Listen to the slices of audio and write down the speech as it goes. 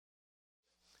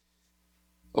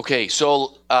Okay,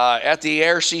 so at the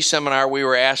ARC seminar, we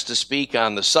were asked to speak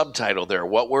on the subtitle there,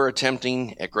 what we're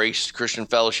attempting at Grace Christian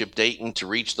Fellowship Dayton to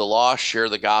reach the lost, share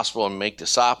the gospel, and make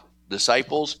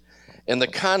disciples, and the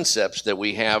concepts that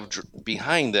we have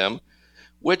behind them,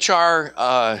 which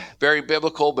are very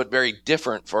biblical but very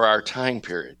different for our time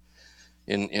period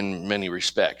in many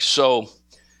respects. So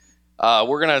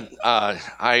we're going to,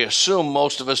 I assume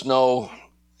most of us know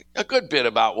a good bit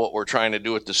about what we're trying to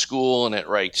do at the school and at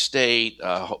Wright State.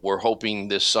 We're hoping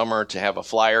this summer to have a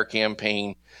flyer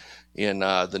campaign in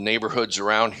the neighborhoods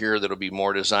around here that'll be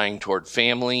more designed toward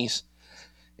families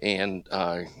and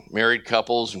married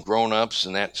couples and grown-ups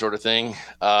and that sort of thing.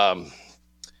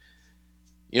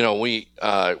 We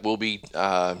will be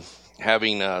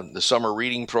having the summer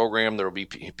reading program. There will be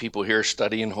people here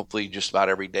studying hopefully just about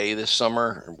every day this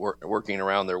summer, working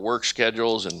around their work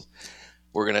schedules, and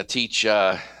we're going to teach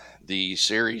the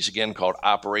series again called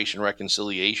Operation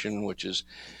Reconciliation, which is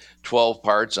 12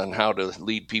 parts on how to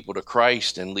lead people to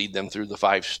Christ and lead them through the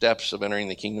 5 steps of entering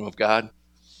the kingdom of God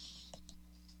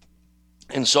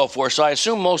and so forth. So I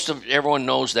assume most of everyone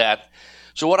knows that.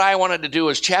 So what I wanted to do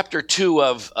is chapter 2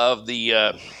 of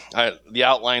the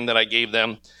outline that I gave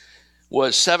them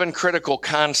was 7 critical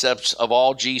concepts of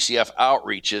all GCF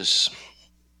outreaches.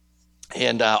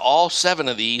 And all 7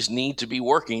 of these need to be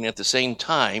working at the same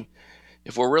time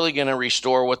if we're really going to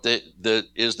restore what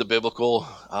is the biblical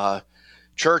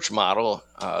church model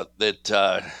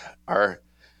that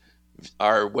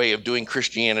our way of doing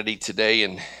Christianity today,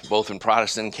 and both in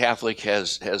Protestant and Catholic,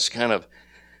 has kind of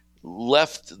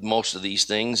left most of these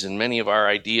things, and many of our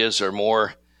ideas are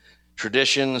more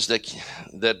traditions that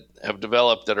have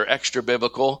developed that are extra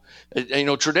biblical.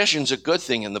 Tradition's a good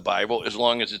thing in the Bible as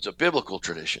long as it's a biblical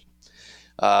tradition.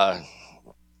 But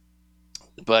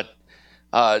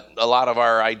a lot of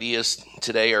our ideas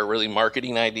today are really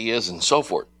marketing ideas and so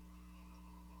forth.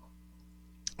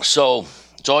 So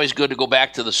it's always good to go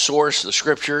back to the source, the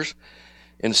scriptures,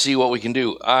 and see what we can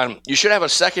do. You should have a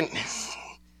second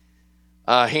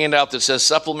handout that says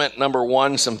supplement number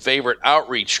 1, some favorite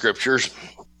outreach scriptures.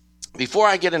 Before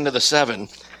I get into the 7,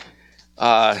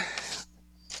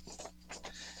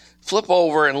 flip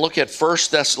over and look at 1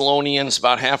 Thessalonians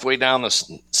about halfway down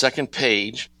the second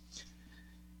page.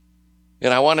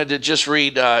 And I wanted to just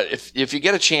read, if you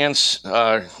get a chance,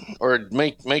 or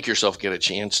make yourself get a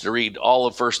chance to read all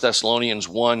of 1 Thessalonians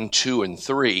 1, 2, and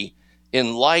 3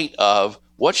 in light of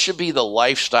what should be the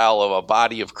lifestyle of a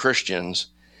body of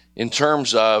Christians in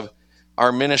terms of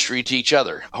our ministry to each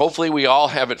other. Hopefully we all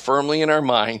have it firmly in our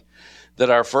mind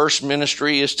that our first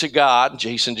ministry is to God.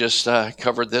 Jason just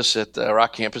covered this at the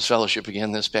Rock Campus Fellowship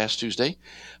again this past Tuesday.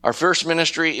 Our first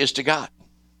ministry is to God,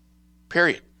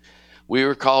 period. We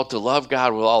were called to love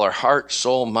God with all our heart,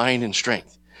 soul, mind, and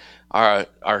strength.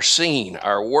 Our singing,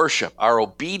 our worship, our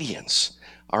obedience,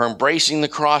 our embracing the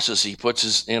crosses he puts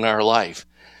us in our life.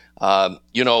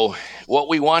 What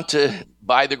we want to,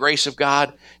 by the grace of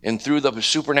God and through the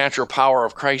supernatural power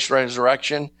of Christ's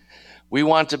resurrection, we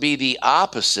want to be the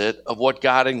opposite of what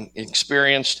God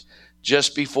experienced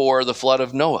just before the flood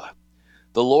of Noah.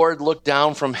 The Lord looked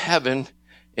down from heaven,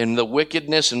 and the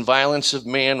wickedness and violence of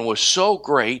man was so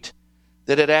great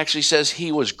that it actually says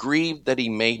he was grieved that he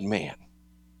made man.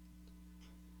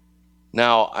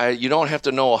 Now, you don't have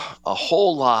to know a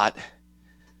whole lot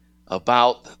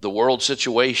about the world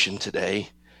situation today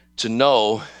to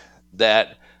know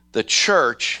that the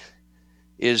church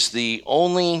is the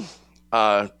only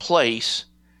place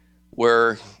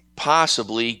where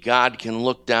possibly God can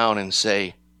look down and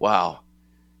say, wow,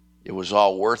 it was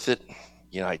all worth it.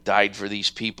 I died for these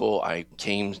people. I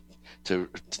came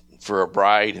for a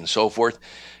bride and so forth.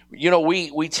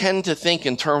 We tend to think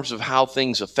in terms of how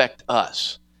things affect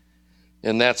us.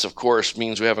 And that's, of course,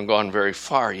 means we haven't gone very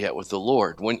far yet with the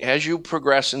Lord. As you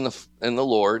progress in the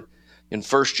Lord, in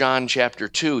 1 John chapter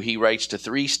 2, he writes to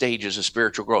 3 stages of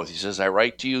spiritual growth. He says, I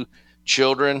write to you,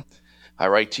 children. I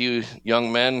write to you,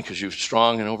 young men, because you're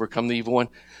strong and overcome the evil one.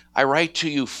 I write to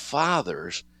you,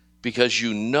 fathers, because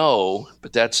you know,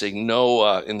 but that's a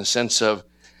know in the sense of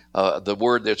the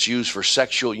word that's used for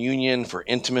sexual union, for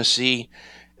intimacy.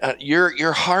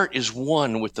 Your heart is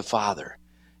one with the Father,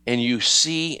 and you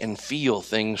see and feel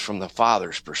things from the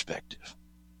Father's perspective,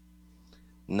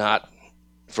 not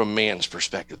from man's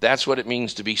perspective. That's what it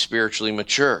means to be spiritually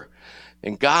mature.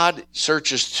 And God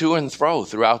searches to and fro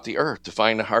throughout the earth to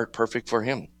find a heart perfect for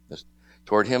him.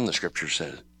 Toward him, the scripture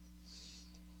says.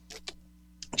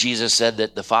 Jesus said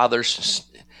that the Father is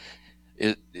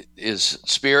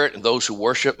spirit, and those who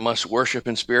worship must worship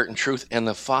in spirit and truth, and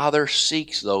the Father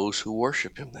seeks those who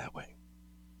worship him that way.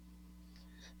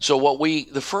 So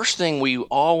the first thing we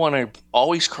all want to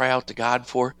always cry out to God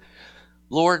for,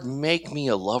 Lord, make me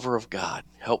a lover of God.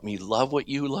 Help me love what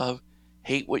you love,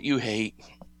 hate what you hate,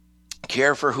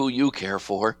 care for who you care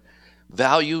for,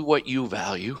 value what you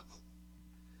value,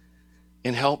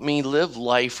 and help me live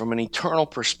life from an eternal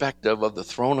perspective of the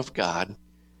throne of God,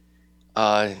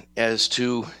 as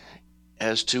to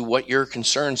what your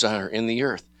concerns are in the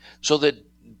earth, so that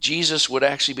Jesus would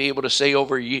actually be able to say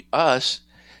over us,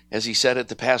 as he said at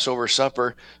the Passover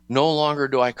supper, no longer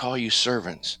do I call you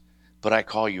servants, but I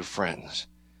call you friends,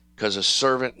 because a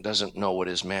servant doesn't know what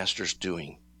his master's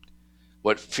doing.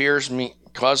 What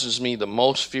causes me the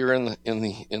most fear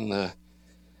in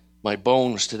my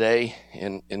bones today,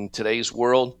 in today's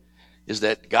world, is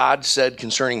that God said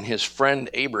concerning his friend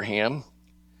Abraham,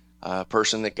 a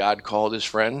person that God called his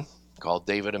friend, called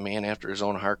David a man after his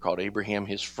own heart, called Abraham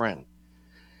his friend.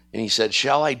 And he said,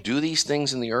 shall I do these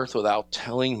things in the earth without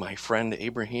telling my friend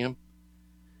Abraham?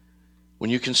 When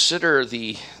you consider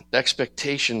the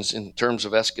expectations in terms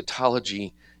of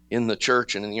eschatology in the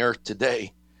church and in the earth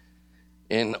today,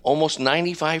 and almost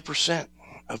 95%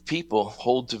 of people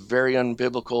hold to very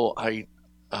unbiblical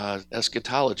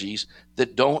eschatologies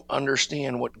that don't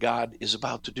understand what God is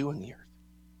about to do in the earth.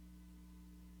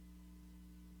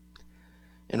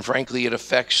 And frankly, it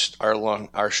affects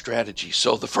our strategy.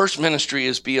 So the first ministry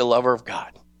is be a lover of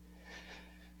God.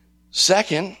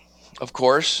 Second, of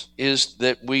course, is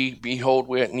that we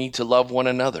need to love one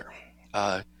another.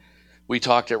 We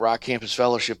talked at Rock Campus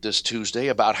Fellowship this Tuesday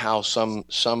about how some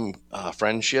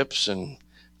friendships and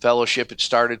fellowship had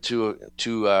started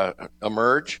to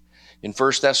emerge. In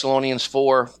 1 Thessalonians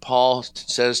 4, Paul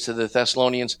says to the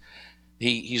Thessalonians,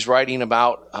 he's writing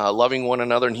about loving one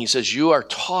another, and he says, you are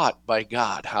taught by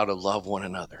God how to love one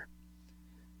another.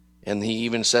 And he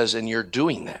even says, and you're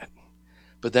doing that.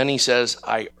 But then he says,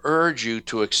 I urge you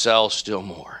to excel still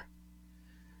more.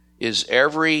 Is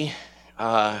every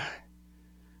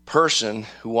person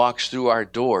who walks through our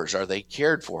doors, are they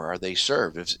cared for? Are they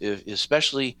served?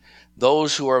 Especially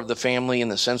those who are of the family, in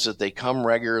the sense that they come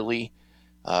regularly,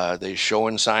 they're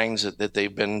showing signs that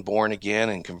they've been born again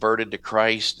and converted to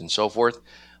Christ and so forth.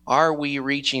 Are we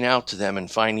reaching out to them and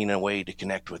finding a way to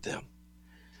connect with them?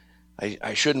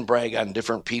 I shouldn't brag on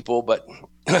different people, but one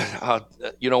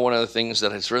of the things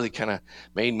that has really kind of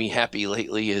made me happy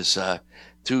lately is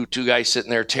two guys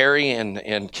sitting there, Terry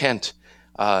and Kent.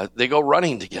 They go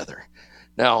running together.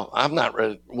 Now, I'm not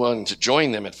willing to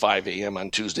join them at 5 a.m. on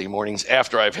Tuesday mornings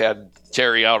after I've had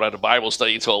Terry out at a Bible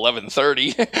study till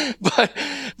 11:30,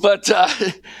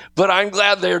 but I'm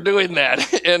glad they're doing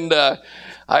that, and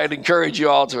I'd encourage you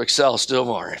all to excel still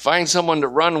more. Find someone to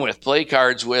run with, play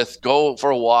cards with, go for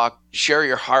a walk, share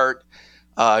your heart.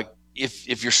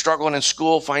 If you're struggling in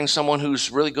school, find someone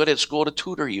who's really good at school to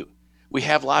tutor you. We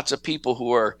have lots of people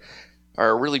who are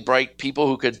really bright people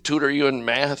who could tutor you in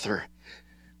math or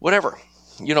whatever.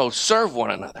 Serve one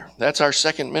another. That's our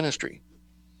second ministry.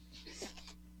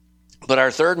 But our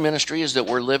third ministry is that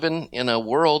we're living in a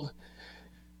world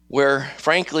where,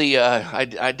 frankly,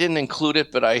 I didn't include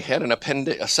it, but I had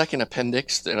a second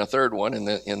appendix and a third one in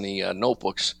the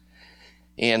notebooks.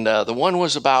 And the one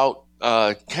was about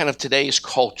kind of today's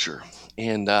culture.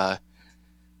 And,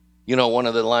 one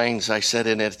of the lines I said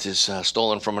in it is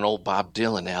stolen from an old Bob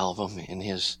Dylan album in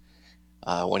his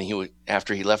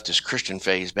after he left his Christian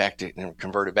phase and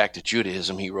converted back to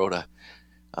Judaism. He wrote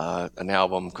an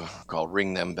album called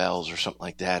Ring Them Bells or something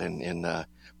like that. And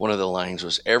one of the lines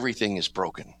was, everything is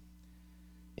broken.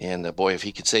 And boy, if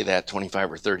he could say that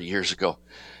 25 or 30 years ago,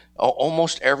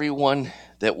 almost everyone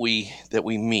that we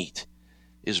meet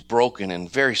is broken in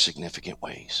very significant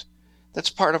ways. That's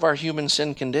part of our human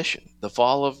sin condition. The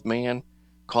fall of man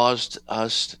caused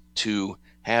us to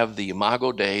have the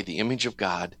imago Dei, the image of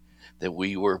God that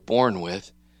we were born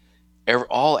with.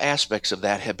 All aspects of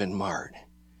that have been marred.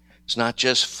 It's not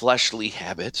just fleshly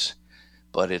habits,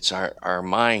 but it's our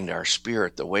mind, our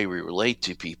spirit, the way we relate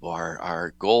to people,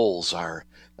 our goals, our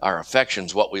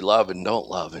affections, what we love and don't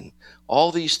love. And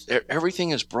all these,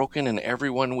 everything is broken, and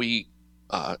everyone we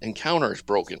encounter is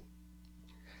broken.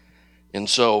 And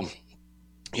so,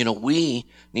 we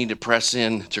need to press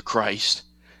in to Christ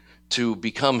to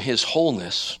become his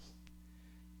wholeness,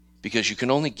 because you can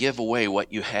only give away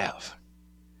what you have.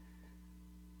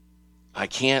 I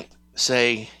can't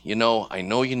say, I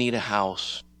know you need a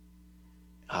house.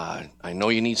 I know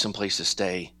you need some place to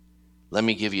stay. Let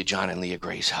me give you John and Leah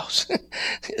Gray's house.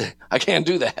 I can't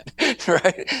do that,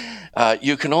 right?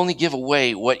 You can only give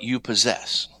away what you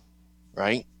possess,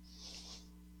 right?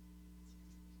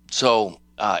 So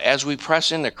as we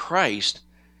press into Christ,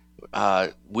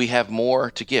 we have more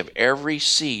to give. Every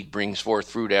seed brings forth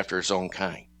fruit after its own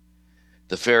kind.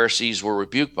 the Pharisees were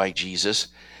rebuked by Jesus.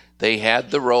 They had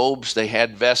the robes, they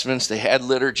had vestments, they had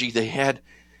liturgy, they had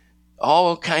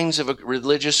all kinds of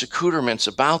religious accoutrements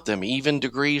about them, even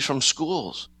degrees from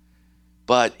schools.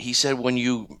 But he said, when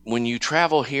you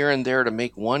travel here and there to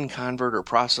make one convert or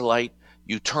proselyte,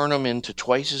 you turn them into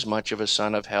twice as much of a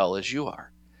son of hell as you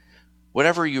are.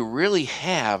 Whatever you really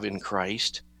have in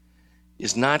Christ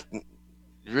is not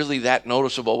really that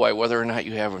noticeable by whether or not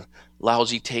you have a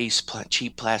lousy taste,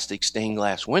 cheap plastic stained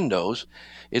glass windows.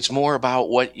 It's more about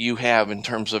what you have in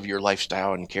terms of your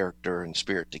lifestyle and character and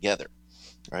spirit together,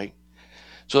 right?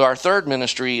 So our third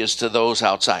ministry is to those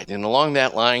outside. And along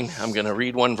that line, I'm going to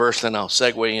read one verse, then I'll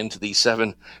segue into these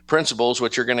 7 principles,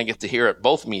 which you're going to get to hear at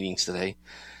both meetings today,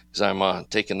 because I'm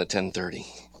taking the 10:30.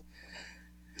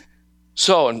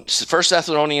 So in 1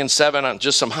 Thessalonians 7, on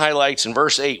just some highlights in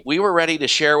verse 8, we were ready to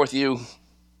share with you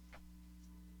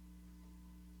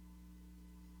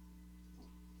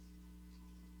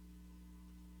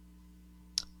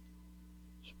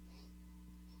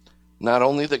not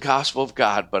only the gospel of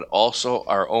God, but also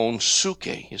our own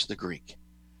suke is the Greek.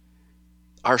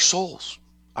 Our souls,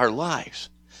 our lives.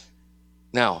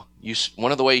 Now,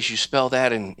 one of the ways you spell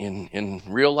that in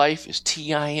real life is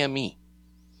T-I-M-E.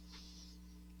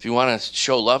 If you want to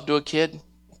show love to a kid,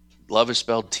 love is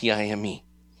spelled T-I-M-E.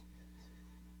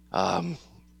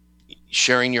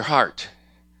 Sharing your heart,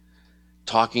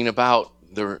 talking about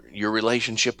your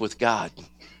relationship with God,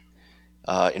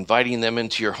 inviting them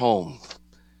into your home.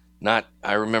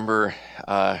 I remember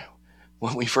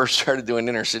when we first started doing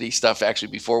inner city stuff,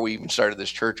 actually before we even started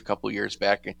this church a couple of years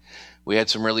back, we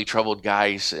had some really troubled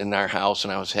guys in our house,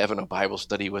 and I was having a Bible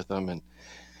study with them. And,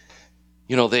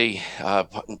 they,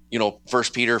 1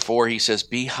 Peter 4, he says,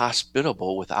 be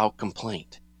hospitable without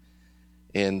complaint.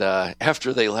 And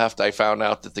after they left, I found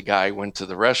out that the guy went to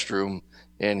the restroom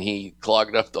and he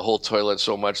clogged up the whole toilet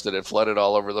so much that it flooded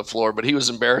all over the floor. But he was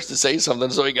embarrassed to say something,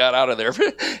 so he got out of there.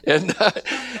 and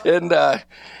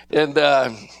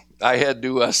I had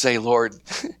to say, Lord,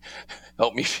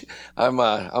 help me.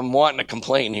 I'm wanting to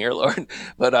complain here, Lord.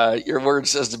 But your word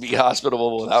says to be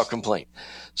hospitable without complaint.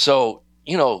 So,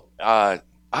 I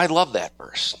love that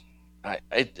verse.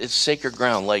 It's sacred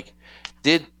ground. Like,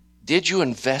 did you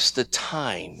invest the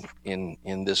time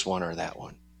in this one or that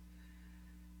one?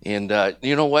 And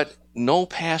you know what? No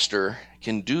pastor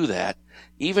can do that.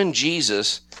 Even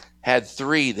Jesus had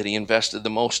 3 that he invested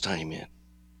the most time in.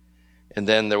 And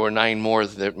then there were 9 more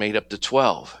that made up to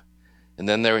 12. And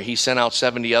then he sent out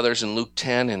 70 others in Luke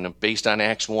 10, and based on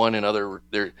Acts 1 and other,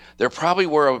 there probably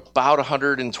were about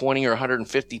 120 or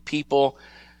 150 people,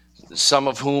 some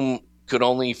of whom could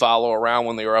only follow around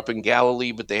when they were up in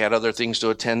Galilee, but they had other things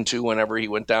to attend to whenever he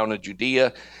went down to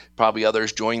Judea. Probably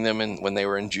others joined them when they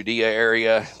were in Judea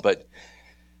area. But,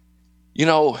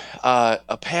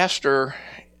 a pastor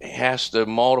has to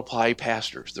multiply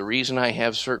pastors. The reason I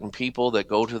have certain people that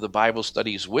go to the Bible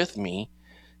studies with me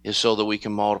is so that we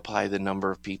can multiply the number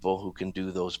of people who can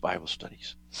do those Bible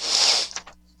studies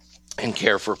and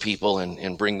care for people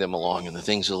and bring them along in the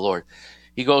things of the Lord.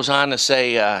 He goes on to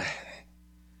say,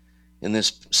 in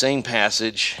this same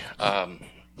passage, one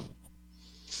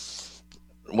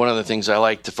of the things I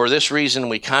like for this reason,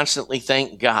 we constantly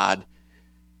thank God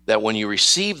that when you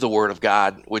receive the word of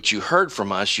God, which you heard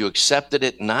from us, you accepted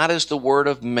it not as the word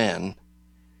of men,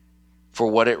 for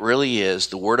what it really is,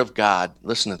 the word of God,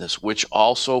 listen to this, which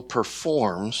also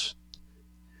performs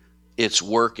its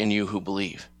work in you who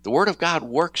believe. The word of God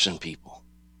works in people.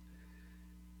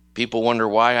 People wonder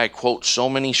why I quote so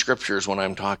many scriptures when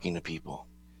I'm talking to people.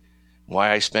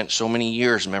 Why I spent so many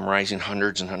years memorizing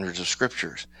hundreds and hundreds of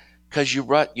scriptures. Because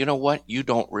you know what? You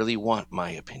don't really want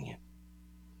my opinion.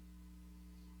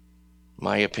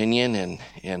 My opinion and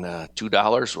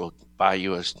 $2 will buy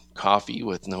you a coffee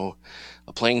with a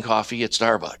plain coffee at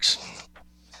Starbucks.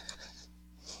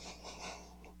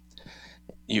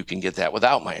 You can get that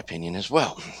without my opinion as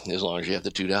well, as long as you have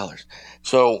the $2.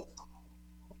 So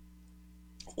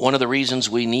one of the reasons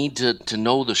we need to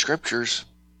know the scriptures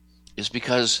is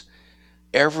because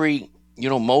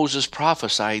Moses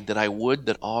prophesied that I would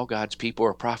that all God's people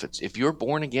are prophets. If you're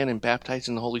born again and baptized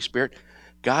in the Holy Spirit,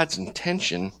 God's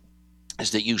intention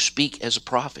is that you speak as a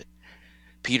prophet.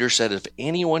 Peter said, if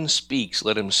anyone speaks,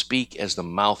 let him speak as the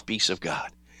mouthpiece of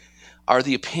God. Are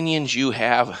the opinions you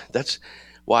have, that's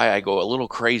why I go a little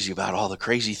crazy about all the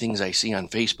crazy things I see on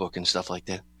Facebook and stuff like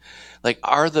that. Like,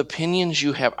 are the opinions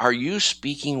you have, are you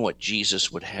speaking what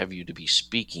Jesus would have you to be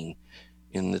speaking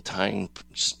in the time,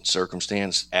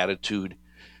 circumstance, attitude,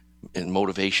 and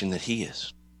motivation that he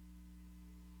is?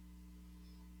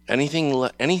 Anything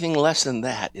less than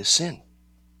that is sin.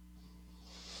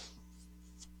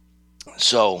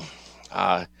 So,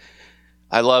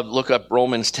 Look up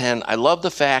Romans 10. I love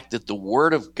the fact that the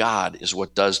word of God is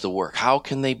what does the work. How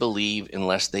can they believe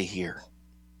unless they hear?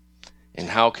 And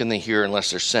how can they hear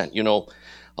unless they're sent? You know,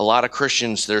 a lot of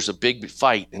Christians, there's a big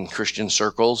fight in Christian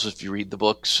circles, if you read the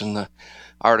books and the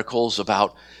articles,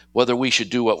 about whether we should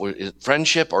do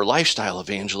friendship or lifestyle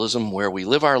evangelism, where we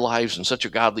live our lives in such a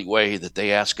godly way that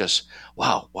they ask us,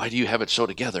 wow, why do you have it so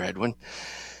together, Edwin?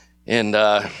 And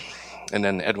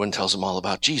then Edwin tells them all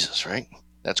about Jesus, right?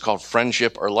 That's called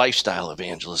friendship or lifestyle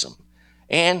evangelism.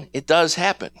 And it does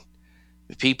happen.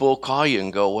 If people call you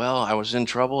and go, well, I was in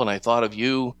trouble and I thought of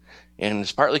you, and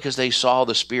it's partly because they saw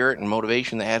the spirit and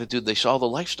motivation, the attitude, they saw the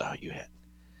lifestyle you had.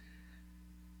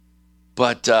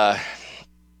 But, I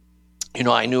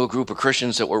knew a group of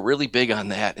Christians that were really big on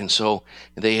that, and so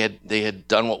they had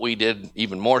done what we did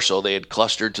even more so. They had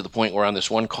clustered to the point where on this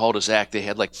one cul-de-sac, they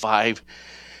had like 5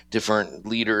 different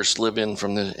leaders live in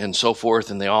and so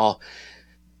forth, and they all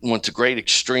went to great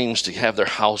extremes to have their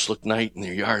house look nice and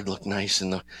their yard look nice.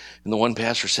 And the one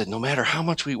pastor said, no matter how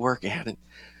much we work at it,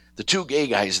 the 2 gay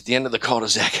guys at the end of the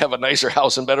cul-de-sac have a nicer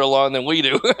house and better lawn than we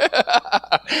do.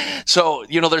 So,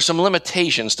 there's some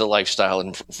limitations to lifestyle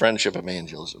and friendship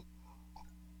evangelism.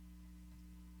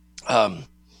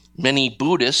 Many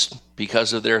Buddhists,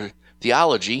 because of their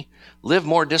theology, live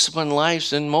more disciplined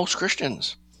lives than most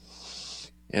Christians.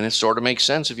 And it sort of makes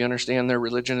sense if you understand their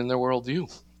religion and their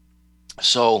worldview.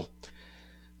 So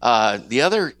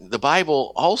the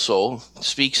Bible also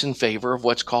speaks in favor of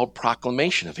what's called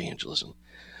proclamation evangelism.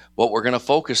 What we're going to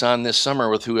focus on this summer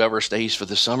with whoever stays for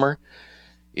the summer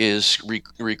is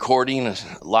recording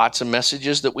lots of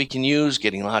messages that we can use,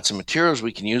 getting lots of materials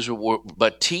we can use,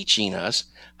 but teaching us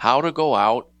how to go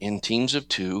out in teams of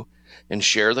 2 and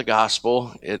share the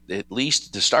gospel, at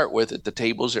least to start with, at the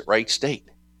tables at Wright State.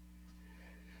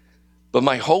 But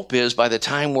my hope is by the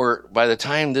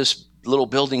time this little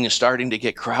building is starting to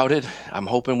get crowded, I'm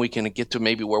hoping we can get to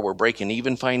maybe where we're breaking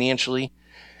even financially.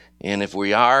 And if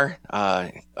we are,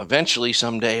 eventually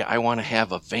someday I want to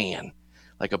have a van,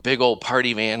 like a big old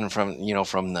party van from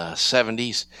the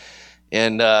 70s,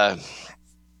 and have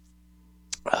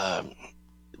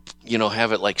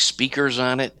it like speakers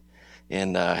on it,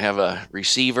 and have a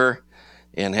receiver,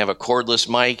 and have a cordless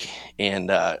mic, and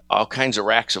all kinds of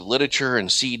racks of literature and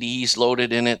CDs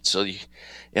loaded in it.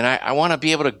 I want to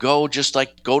be able to go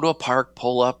to a park,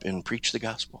 pull up, and preach the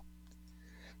gospel.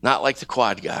 Not like the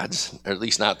Quad Gods, or at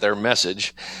least not their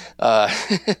message. But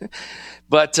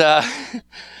I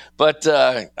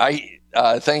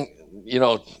think,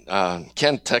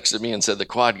 Ken texted me and said the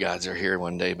Quad Gods are here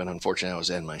one day, but unfortunately I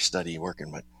was in my study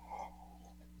working. But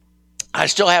I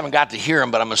still haven't got to hear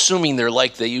them, but I'm assuming they're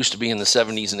like they used to be in the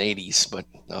 70s and 80s, but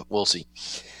we'll see.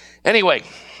 Anyway,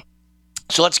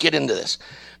 so let's get into this.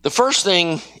 The first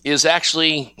thing is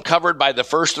actually covered by the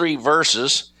first 3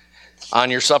 verses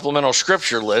on your supplemental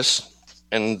scripture list,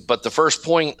 but the first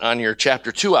point on your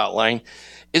chapter 2 outline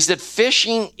is that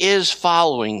fishing is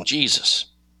following Jesus.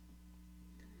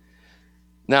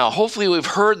 Now, hopefully we've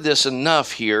heard this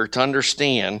enough here to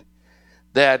understand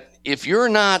that if you're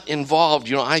not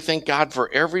involved, I thank God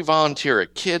for every volunteer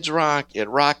at Kids Rock, at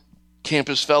Rock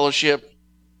Campus Fellowship,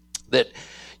 that,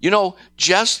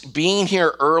 just being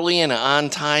here early and on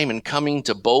time and coming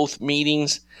to both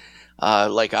meetings,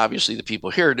 like obviously the people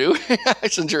here do,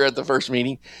 since you're at the first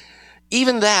meeting,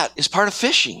 even that is part of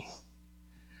fishing.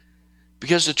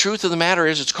 Because the truth of the matter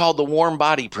is, it's called the warm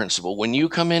body principle. When you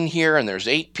come in here and there's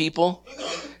 8 people,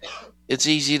 it's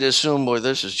easy to assume, boy,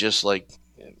 this is just like,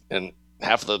 and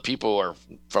half of the people are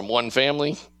from one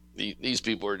family. These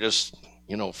people are just,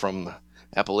 from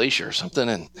Appalachia or something.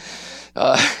 And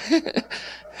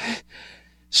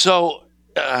so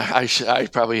I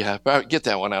probably get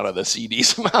that one out of the CD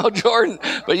somehow, Jordan.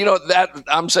 But that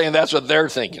I'm saying that's what they're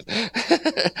thinking,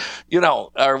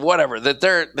 or whatever.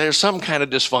 That there's some kind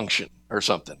of dysfunction or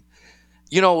something.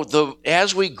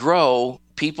 As we grow,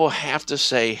 people have to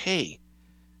say, hey,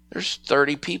 there's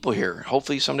 30 people here.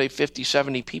 Hopefully someday 50,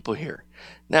 70 people here.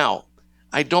 Now,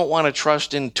 I don't want to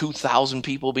trust in 2,000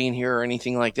 people being here or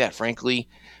anything like that. Frankly,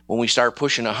 when we start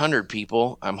pushing 100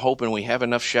 people, I'm hoping we have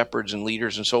enough shepherds and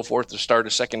leaders and so forth to start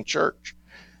a second church.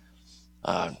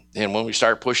 And when we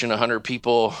start pushing 100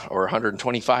 people or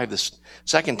 125 this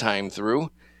second time through,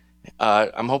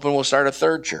 I'm hoping we'll start a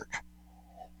third church.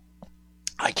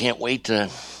 I can't wait to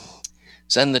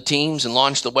send the teams and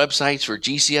launch the websites for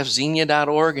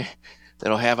gcfxenia.org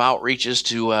that'll have outreaches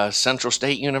to Central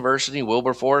State University,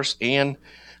 Wilberforce, and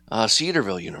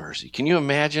Cedarville University. Can you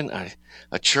imagine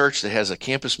a church that has a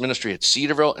campus ministry at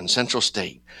Cedarville and Central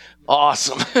State?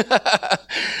 Awesome.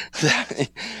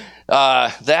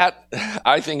 That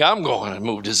I think I'm going to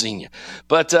move to Xenia,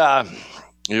 but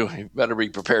you better be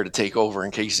prepared to take over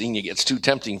in case Xenia gets too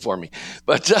tempting for me.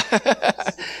 But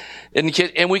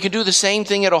and we can do the same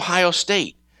thing at Ohio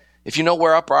State. If you know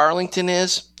where Upper Arlington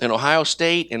is, in Ohio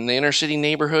State, in the inner city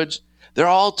neighborhoods, they're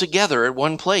all together at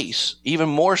one place, even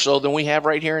more so than we have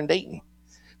right here in Dayton.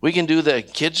 We can do the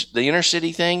inner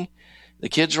city thing, the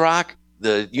Kids Rock,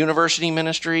 the university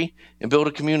ministry, and build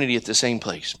a community at the same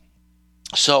place.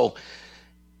 So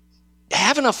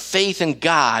have enough faith in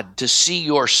God to see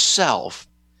yourself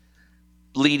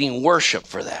leading worship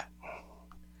for that,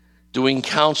 doing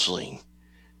counseling,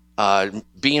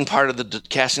 being part of the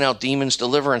Casting Out Demons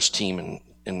deliverance team,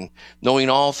 and knowing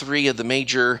all three of the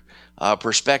major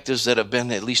perspectives that have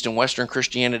been, at least in Western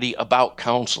Christianity, about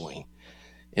counseling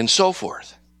and so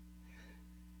forth.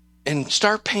 And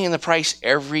start paying the price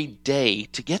every day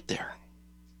to get there.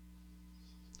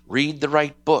 Read the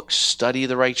right books, study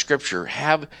the right scripture.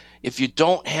 If you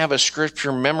don't have a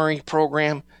scripture memory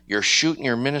program, you're shooting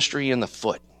your ministry in the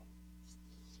foot.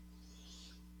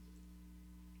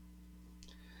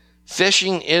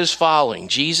 Fishing is following.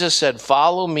 Jesus said,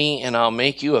 "Follow me and I'll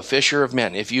make you a fisher of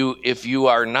men." If you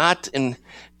are not in,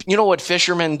 you know what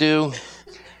fishermen do?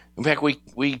 In fact,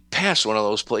 we passed one of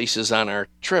those places on our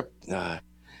trip. And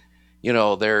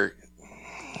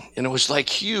it was like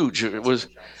huge. It was,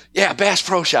 Bass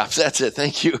Pro Shops. That's it.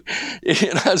 Thank you.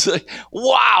 And I was like,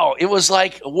 wow. It was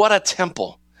like, what a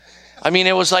temple. I mean,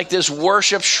 it was like this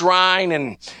worship shrine,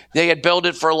 and they had built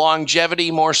it for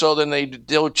longevity more so than they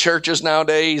do churches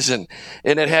nowadays. And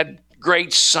it had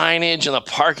great signage, and the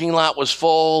parking lot was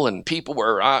full, and people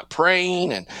were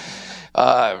praying, and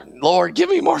Lord, give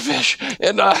me more fish,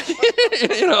 and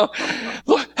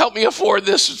help me afford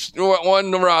this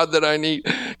one rod that I need.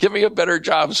 Give me a better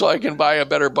job so I can buy a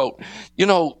better boat.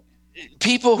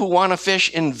 People who want to fish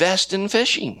invest in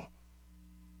fishing.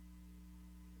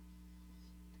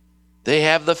 They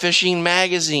have the fishing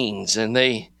magazines, and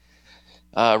they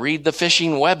read the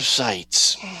fishing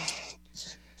websites.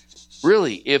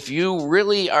 Really, if you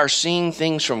really are seeing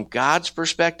things from God's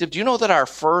perspective, do you know that our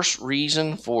first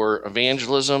reason for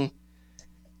evangelism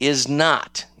is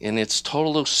not, and it's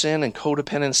total sin and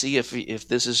codependency if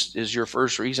this is your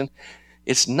first reason,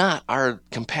 it's not our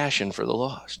compassion for the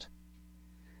lost.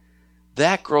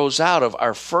 That grows out of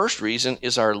our first reason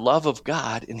is our love of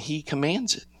God, and He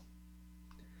commands it.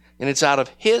 And it's out of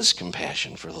His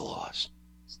compassion for the lost.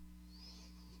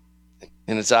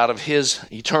 And it's out of His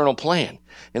eternal plan.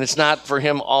 And it's not for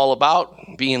Him all about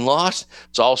being lost.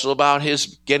 It's also about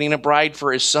His getting a bride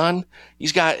for His Son.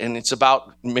 And it's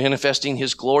about manifesting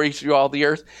His glory through all the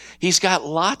earth. He's got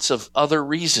lots of other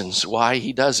reasons why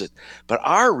He does it. But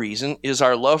our reason is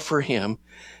our love for Him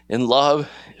and love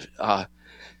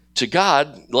to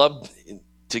God, love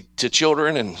to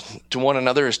children and to one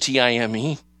another is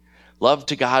T-I-M-E. Love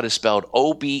to God is spelled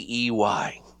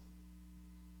O-B-E-Y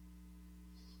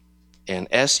and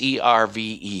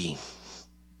S-E-R-V-E.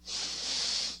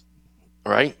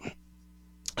 Right?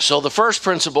 So the first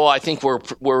principle I think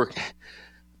we're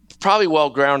probably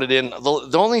well grounded in.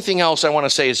 The only thing else I want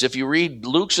to say is if you read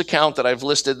Luke's account that I've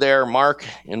listed there, Mark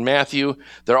and Matthew,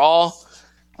 they're all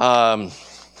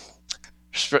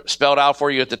spelled out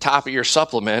for you at the top of your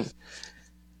supplement.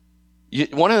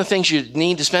 One of the things you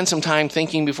need to spend some time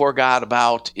thinking before God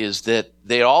about is that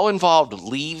they all involved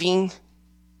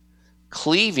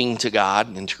cleaving to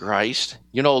God and to Christ.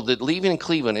 That leaving and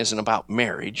cleaving isn't about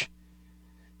marriage.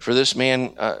 For this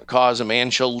cause, a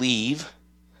man shall leave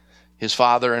his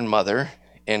father and mother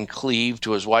and cleave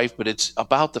to his wife, but it's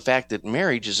about the fact that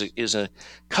marriage is a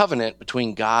covenant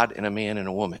between God and a man and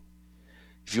a woman.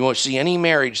 If you want to see any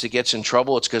marriage that gets in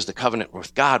trouble, it's because the covenant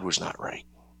with God was not right.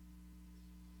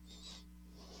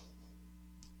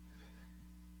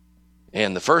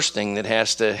 And the first thing that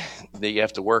you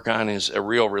have to work on is a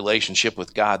real relationship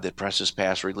with God that presses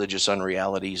past religious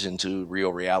unrealities into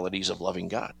real realities of loving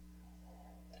God.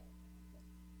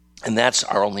 And that's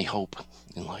our only hope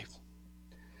in life.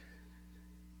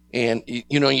 And,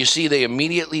 you see they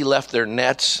immediately left their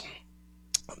nets,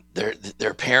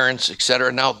 their parents,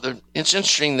 etc. Now, it's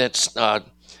interesting that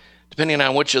depending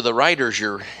on which of the writers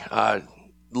you're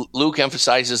Luke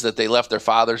emphasizes that they left their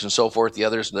fathers and so forth, the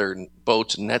others their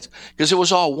boats and nets, because it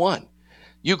was all one.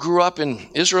 You grew up in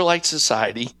Israelite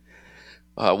society.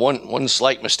 One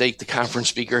slight mistake the conference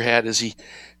speaker had is he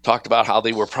talked about how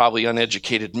they were probably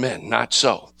uneducated men. Not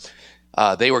so.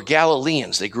 They were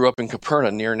Galileans. They grew up in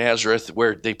Capernaum near Nazareth,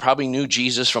 where they probably knew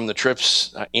Jesus from the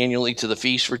trips annually to the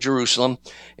feast for Jerusalem.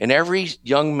 And every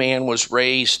young man was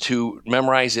raised to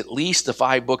memorize at least the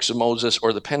 5 books of Moses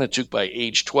or the Pentateuch by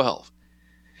age 12.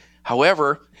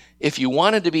 However, if you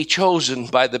wanted to be chosen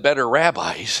by the better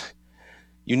rabbis,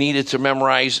 you needed to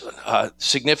memorize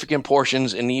significant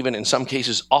portions, and even in some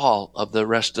cases all of the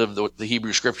rest of the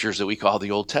Hebrew scriptures that we call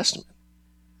the Old Testament.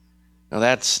 Now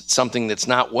that's something that's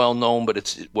not well known, but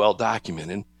it's well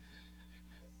documented.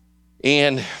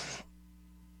 And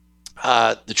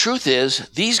the truth is,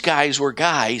 these guys were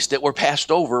guys that were passed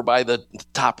over by the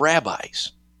top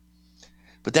rabbis.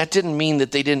 But that didn't mean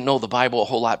that they didn't know the Bible a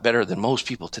whole lot better than most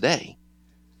people today.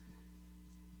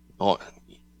 Oh,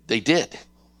 they did.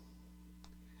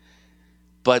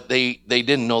 But they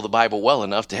didn't know the Bible well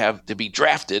enough to be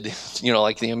drafted,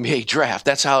 like the NBA draft.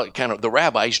 That's how the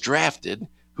rabbis drafted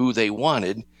who they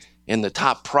wanted, and the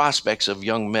top prospects of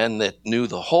young men that knew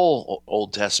the whole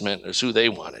Old Testament is who they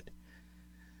wanted.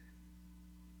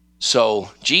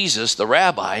 So Jesus, the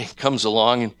rabbi, comes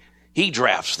along and he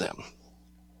drafts them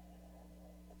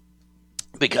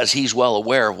because he's well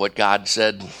aware of what God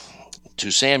said to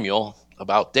Samuel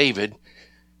about David,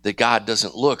 that God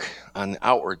doesn't look on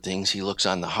outward things, he looks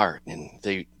on the heart. And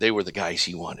they were the guys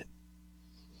he wanted.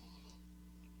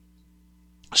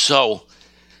 So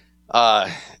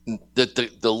the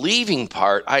leaving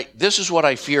part, this is what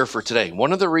I fear for today.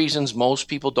 One of the reasons most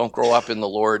people don't grow up in the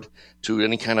Lord to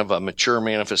any kind of a mature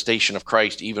manifestation of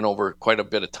Christ, even over quite a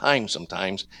bit of time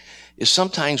sometimes, is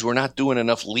sometimes we're not doing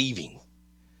enough leaving.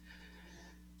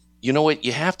 You know what?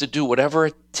 You have to do whatever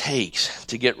it takes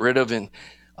to get rid of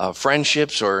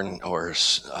friendships or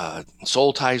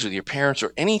soul ties with your parents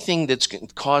or anything that's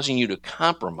causing you to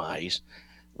compromise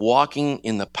walking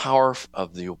in the power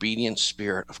of the obedient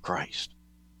Spirit of Christ.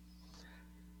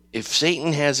 If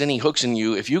Satan has any hooks in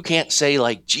you, if you can't say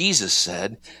like Jesus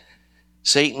said,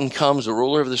 Satan comes, the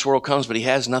ruler of this world comes, but he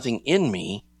has nothing in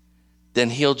me, then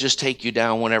he'll just take you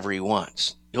down whenever he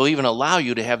wants. He'll even allow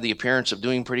you to have the appearance of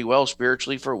doing pretty well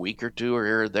spiritually for a week or two or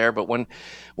here or there. But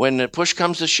when the push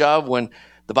comes to shove, when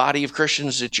the body of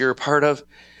Christians that you're a part of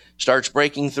starts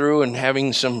breaking through and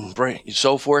having some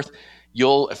so forth,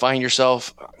 you'll find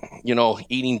yourself,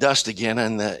 eating dust again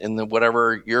in the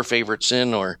whatever your favorite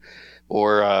sin or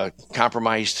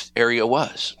compromised area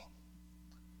was.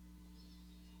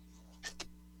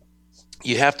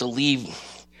 You have to leave,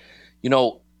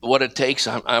 what it takes.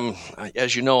 I'm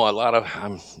as you know,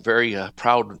 I'm very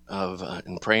proud of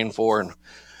and praying for and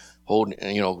holding,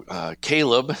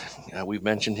 Caleb. We've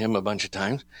mentioned him a bunch of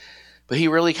times, but he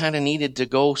really kind of needed to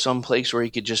go someplace where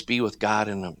he could just be with God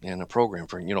in a program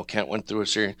for, Kent went through a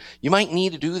series. You might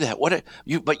need to do that.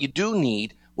 But you do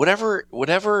need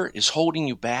whatever is holding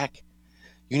you back.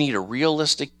 You need a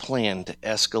realistic plan to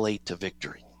escalate to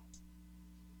victory.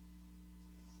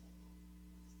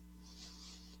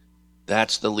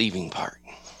 That's the leaving part.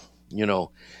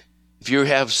 If you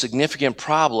have significant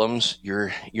problems,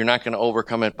 you're not going to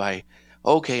overcome it by,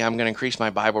 okay, I'm going to increase my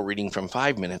Bible reading from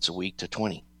 5 minutes a week to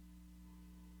 20.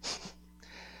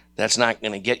 That's not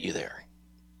going to get you there.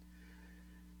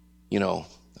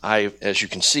 As you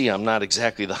can see, I'm not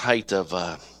exactly the height of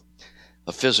a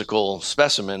physical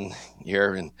specimen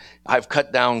here, and I've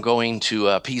cut down going to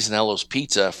Pisanello's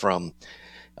Pizza from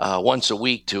once a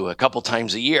week to a couple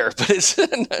times a year,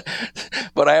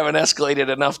 but I haven't escalated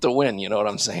enough to win. You know what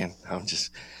I'm saying? I'm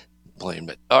just playing.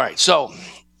 But all right. So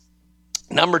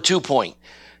number 2 point,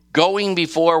 going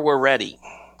before we're ready.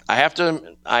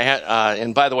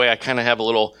 And by the way, I kind of have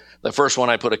the first one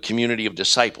I put a community of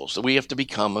disciples. So we have to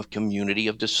become a community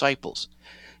of disciples,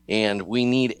 and we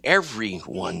need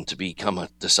everyone to become a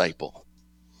disciple.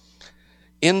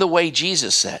 In the way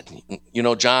Jesus said,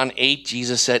 John 8,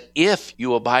 Jesus said, if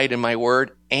you abide in my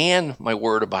word and my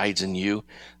word abides in you,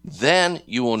 then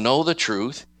you will know the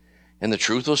truth and the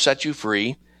truth will set you free.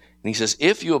 And he says,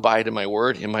 if you abide in my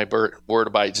word and my word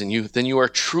abides in you, then you are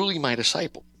truly my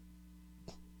disciple.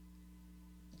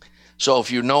 So if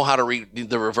you know how to read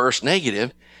the reverse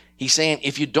negative, he's saying,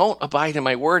 if you don't abide in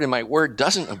my word and my word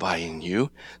doesn't abide in you,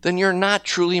 then you're not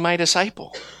truly my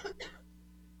disciple.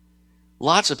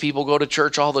 Lots of people go to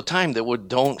church all the time that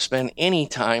don't spend any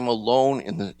time alone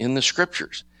in the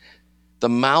scriptures. The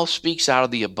mouth speaks out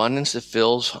of the abundance that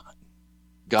fills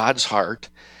God's heart,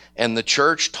 and the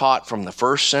church taught from the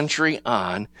first century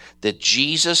on that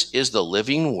Jesus is the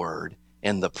living word,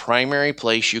 and the primary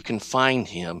place you can find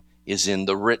him is in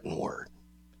the written word.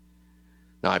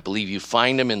 Now, I believe you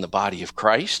find him in the body of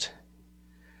Christ.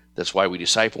 That's why we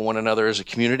disciple one another as a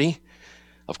community.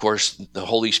 Of course, the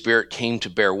Holy Spirit came to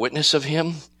bear witness of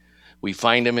him. We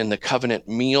find him in the covenant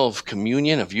meal of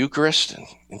communion, of Eucharist,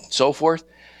 and so forth.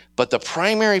 But the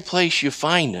primary place you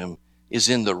find him is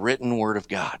in the written word of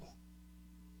God.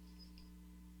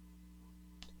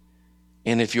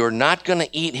 And if you're not going to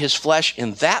eat his flesh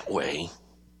in that way,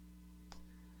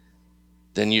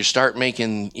 then you start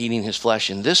making eating his flesh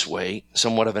in this way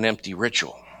somewhat of an empty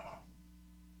ritual.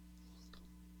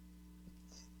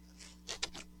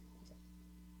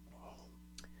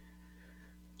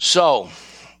 So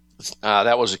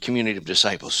that was a community of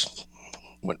disciples.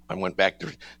 I went back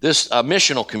to this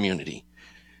missional community.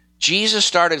 Jesus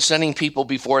started sending people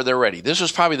before they're ready. This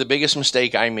was probably the biggest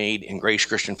mistake I made in Grace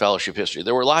Christian Fellowship history.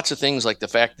 There were lots of things like the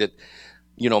fact that,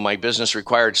 my business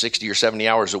required 60 or 70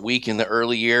 hours a week in the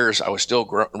early years. I was still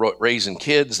raising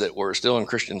kids that were still in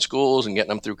Christian schools and getting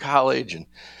them through college. And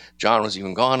John was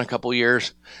even gone a couple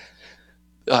years.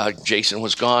 Jason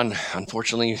was gone,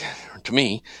 unfortunately, to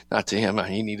me, not to him.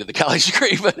 He needed the college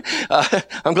degree, but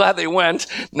I'm glad they went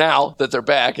now that they're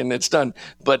back and it's done.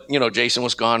 But, Jason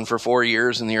was gone for 4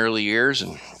 years in the early years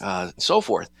and so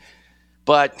forth.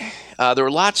 But there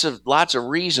were lots of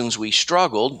reasons we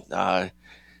struggled.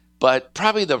 But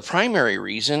probably the primary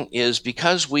reason is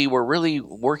because we were really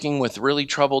working with really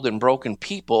troubled and broken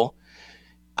people.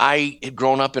 I had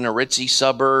grown up in a ritzy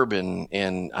suburb,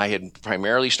 and I had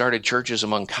primarily started churches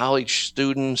among college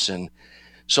students and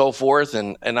so forth.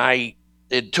 And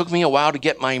it took me a while to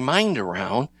get my mind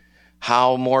around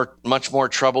how much more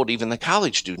troubled even the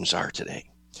college students are today.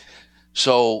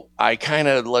 So I kind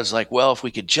of was like, well, if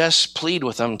we could just plead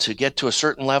with them to get to a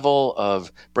certain level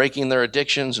of breaking their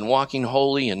addictions and walking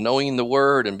holy and knowing the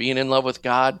word and being in love with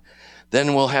God,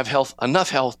 then we'll have enough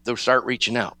health to start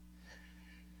reaching out.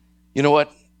 You know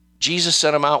what? Jesus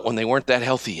sent them out when they weren't that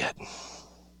healthy yet.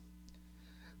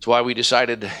 That's why we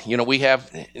decided, we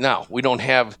don't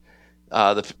have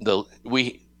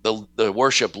the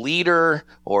worship leader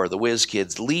or the Whiz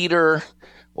Kids leader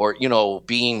or,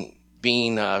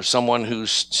 being someone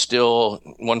who's still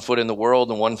 1 foot in the world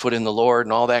and 1 foot in the Lord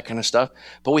and all that kind of stuff.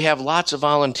 But we have lots of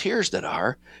volunteers that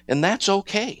are, and that's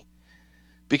okay.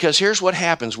 Because here's what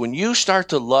happens. When you start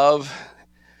to love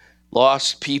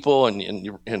lost people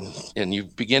and you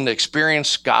begin to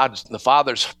experience the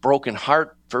Father's broken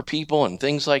heart for people and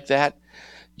things like that,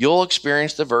 you'll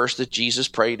experience the verse that Jesus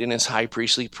prayed in his high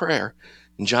priestly prayer.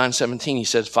 In John 17, he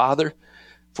says, Father,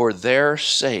 for their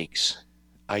sakes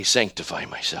I sanctify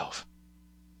myself.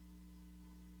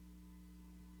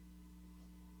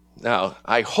 Now,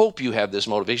 I hope you have this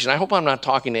motivation. I hope I'm not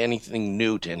talking to anything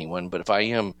new to anyone, but if I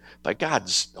am, by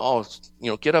God's,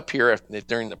 get up here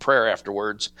during the prayer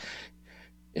afterwards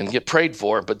and get prayed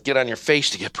for, but get on your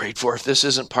face to get prayed for if this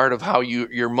isn't part of how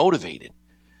you're motivated.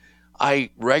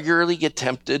 I regularly get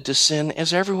tempted to sin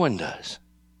as everyone does.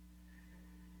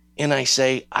 And I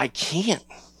say, I can't.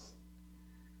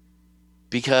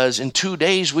 Because in 2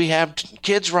 days we have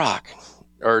Kids Rock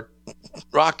or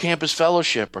Rock Campus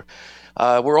Fellowship, or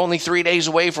we're only 3 days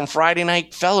away from Friday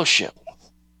night fellowship.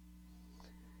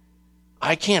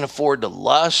 I can't afford to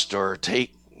lust or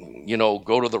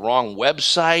go to the wrong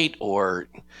website or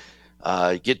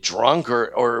get drunk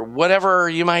or whatever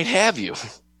you might have you.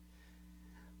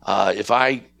 If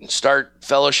I start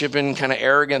fellowshipping kind of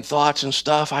arrogant thoughts and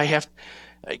stuff, I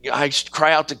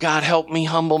cry out to God, help me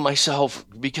humble myself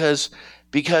because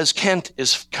Kent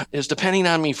is depending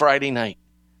on me Friday night.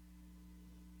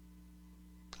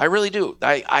 I really do.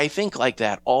 I think like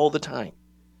that all the time.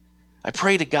 I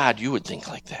pray to God you would think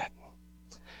like that.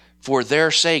 For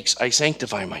their sakes, I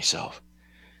sanctify myself.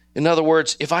 In other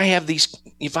words, if I have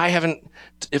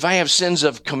sins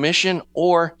of commission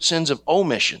or sins of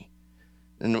omission,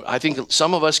 and I think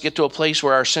some of us get to a place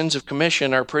where our sins of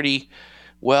commission are pretty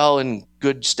well in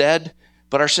good stead,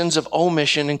 but our sins of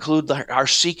omission include our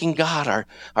seeking God,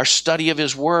 our study of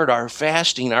his word, our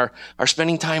fasting, our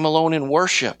spending time alone in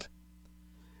worship.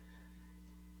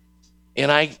 And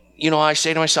I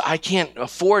say to myself, I can't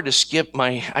afford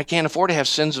to have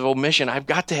sins of omission. I've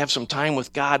got to have some time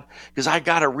with God because I've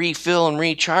got to refill and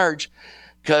recharge.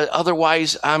 Because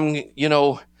otherwise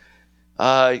I'll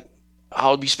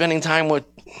be spending time with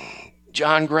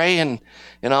John Gray and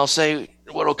I'll say,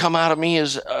 what'll come out of me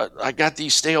is, I got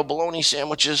these stale bologna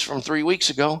sandwiches from 3 weeks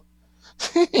ago.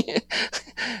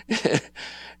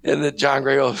 And then John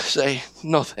Gray will say,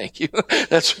 no, thank you.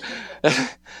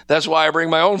 That's why I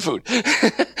bring my own food.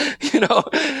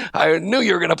 I knew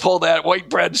you were going to pull that white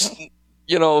bread,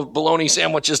 bologna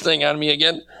sandwiches thing on me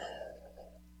again.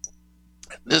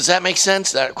 Does that make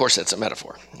sense? Of course, that's a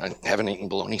metaphor. I haven't eaten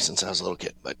bologna since I was a little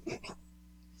kid, but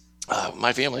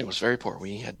my family was very poor.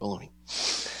 We had bologna.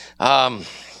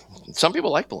 Some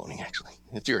people like bologna, actually,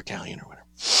 if you're Italian or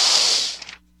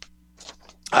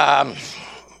whatever.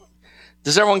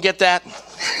 Does everyone get that?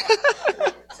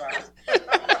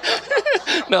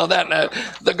 No,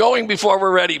 the going before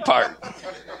we're ready part.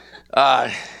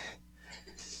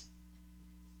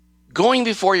 Going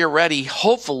before you're ready,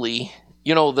 hopefully,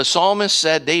 The psalmist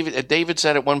said, David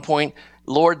said at one point,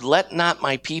 Lord, let not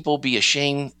my people be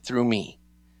ashamed through me.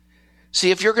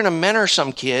 See, if you're going to mentor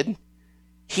some kid,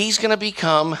 he's going to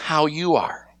become how you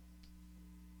are.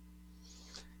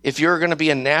 If you're going to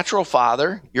be a natural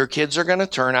father, your kids are going to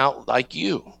turn out like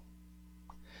you.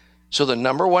 So the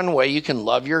number one way you can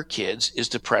love your kids is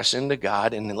to press into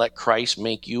God and let Christ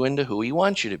make you into who he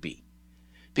wants you to be.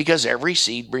 Because every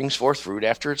seed brings forth fruit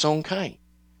after its own kind.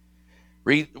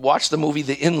 Watch the movie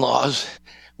The In-Laws,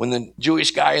 when the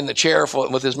Jewish guy in the chair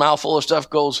with his mouth full of stuff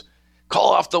goes,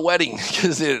 call off the wedding.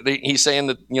 Because he's saying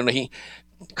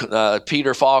that,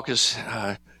 Peter Falk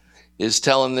is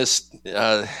telling this,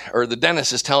 or the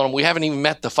dentist is telling him, we haven't even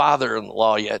met the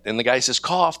father-in-law yet. And the guy says,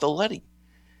 call off the wedding.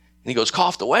 And he goes, call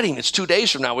off the wedding. It's 2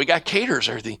 days from now. We got caterers,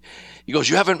 everything. He goes,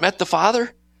 you haven't met the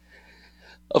father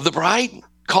of the bride?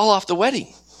 Call off the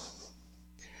wedding.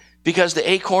 Because the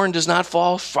acorn does not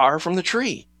fall far from the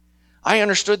tree. I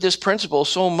understood this principle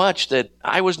so much that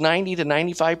I was 90 to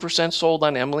 95% sold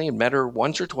on Emily and met her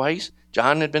once or twice.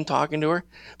 John had been talking to her.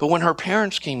 But when her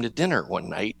parents came to dinner one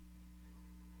night,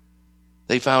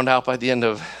 they found out by the end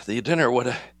of the dinner what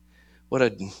a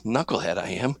knucklehead I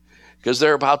am. Because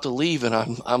they're about to leave and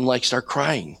I'm like, start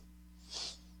crying.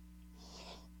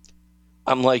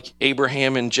 I'm like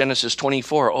Abraham in Genesis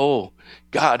 24. Oh,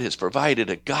 God has provided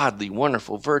a godly,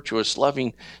 wonderful, virtuous,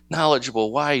 loving,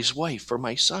 knowledgeable, wise wife for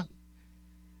my son.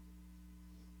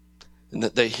 And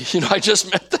that I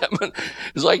just met them.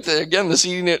 It's like, the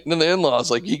scene in The In-Laws,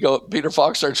 like Peter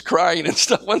Falk starts crying and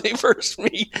stuff when they first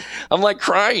meet. I'm like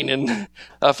crying. And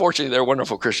fortunately, they're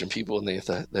wonderful Christian people. And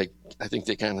I think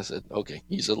they kind of said, okay,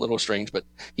 he's a little strange, but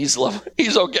he's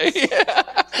okay.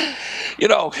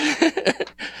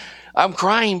 I'm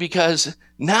crying because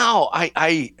now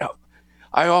I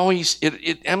always,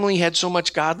 Emily had so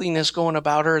much godliness going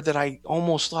about her that I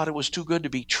almost thought it was too good to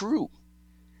be true.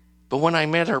 But when I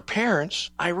met her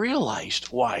parents, I realized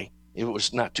why it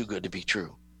was not too good to be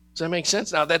true. Does that make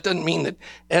sense? Now, that doesn't mean that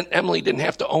Emily didn't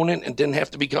have to own it and didn't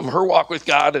have to become her walk with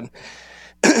God. And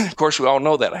of course, we all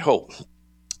know that, I hope.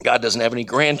 God doesn't have any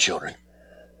grandchildren,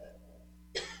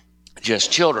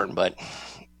 just children. But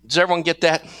does everyone get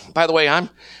that? By the way, I'm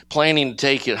planning to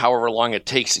take it however long it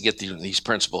takes to get these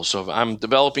principles. So I'm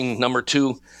developing number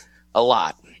 2 a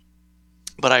lot.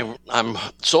 But I'm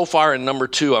so far in number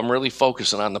 2, I'm really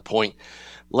focusing on the point,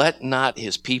 let not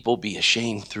his people be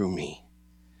ashamed through me.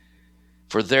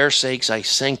 For their sakes I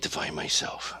sanctify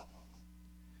myself.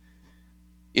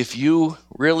 If you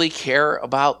really care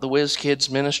about the Whiz Kids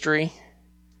ministry,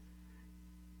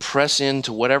 press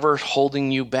into whatever's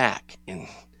holding you back. And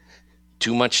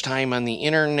too much time on the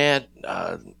internet,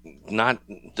 not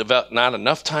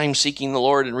enough time seeking the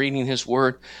Lord and reading his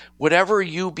word. Whatever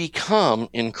you become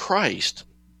in Christ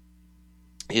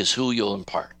is who you'll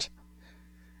impart.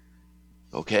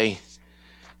 Okay?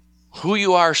 Who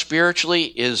you are spiritually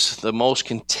is the most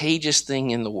contagious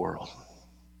thing in the world.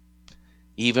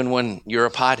 Even when you're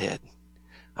a pothead.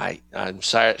 I'm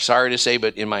sorry to say,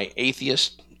 but in my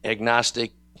atheist,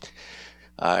 agnostic,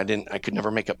 I could never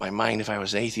make up my mind if I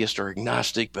was atheist or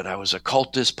agnostic, but I was a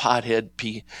cultist,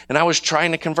 pothead, and I was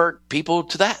trying to convert people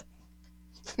to that.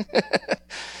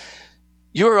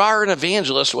 You are an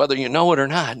evangelist, whether you know it or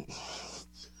not.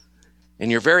 And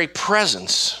your very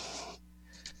presence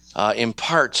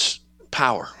imparts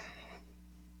power.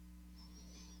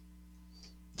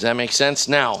 Does that make sense?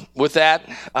 Now, with that,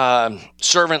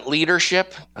 servant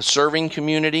leadership, a serving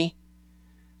community.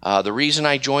 The reason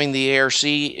I joined the ARC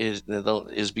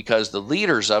is because the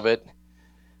leaders of it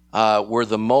were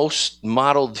the most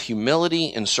modeled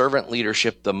humility and servant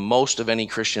leadership the most of any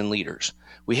Christian leaders.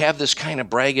 We have this kind of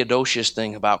braggadocious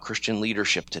thing about Christian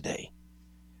leadership today.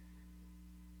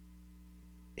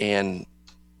 And,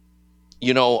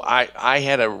 I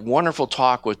had a wonderful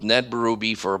talk with Ned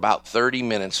Berube for about 30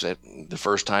 minutes the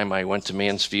first time I went to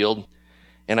Mansfield.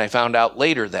 And I found out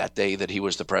later that day that he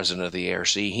was the president of the ARC.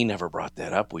 He never brought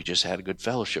that up. We just had a good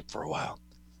fellowship for a while.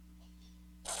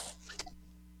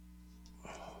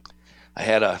 I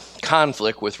had a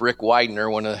conflict with Rick Widener,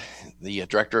 one of the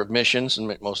director of missions,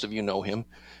 and most of you know him.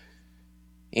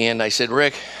 And I said,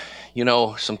 Rick,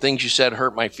 some things you said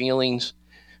hurt my feelings.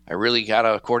 I really got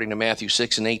to, according to Matthew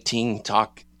 6:18,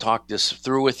 talk this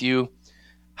through with you.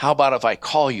 How about if I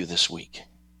call you this week?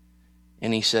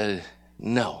 And he said,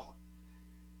 no.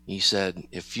 He said,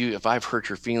 if I've hurt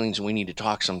your feelings and we need to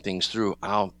talk some things through,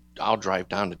 I'll drive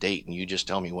down to Dayton. You just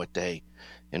tell me what day,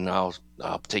 and I'll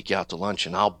take you out to lunch,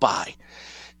 and I'll buy,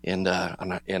 and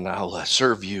I'll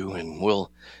serve you, and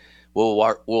we'll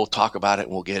talk about it,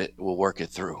 and we'll get it, we'll work it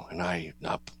through. And I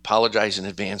apologize in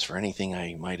advance for anything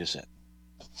I might have said.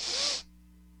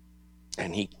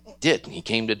 And he did. He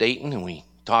came to Dayton, and we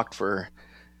talked for a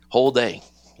whole day.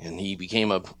 And he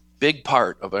became a big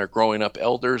part of our growing up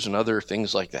elders and other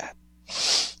things like that.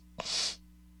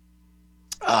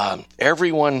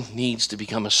 Everyone needs to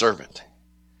become a servant.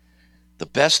 The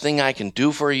best thing I can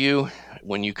do for you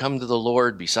when you come to the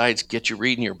Lord, besides get you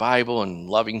reading your Bible and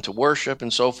loving to worship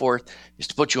and so forth, is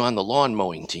to put you on the lawn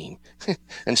mowing team.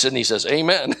 And Sydney says,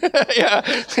 amen. Yeah.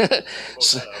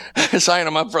 Sign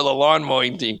him up for the lawn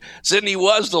mowing team. Sydney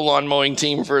was the lawn mowing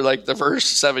team for like the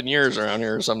first 7 years around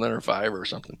here or something, or 5 or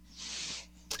something.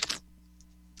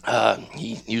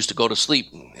 He used to go to sleep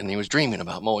and he was dreaming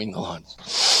about mowing the lawns.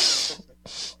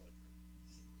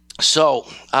 So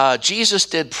Jesus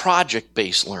did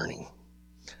project-based learning.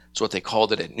 That's what they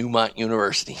called it at Newmont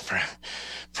University.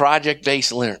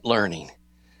 Project-based learning.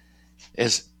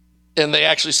 And they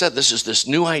actually said, this is this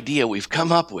new idea we've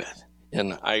come up with.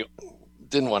 And I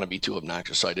didn't want to be too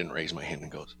obnoxious, so I didn't raise my hand and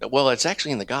go, well, it's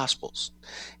actually in the Gospels.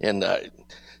 And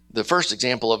the first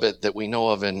example of it that we know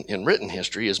of in written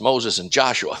history is Moses and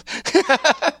Joshua.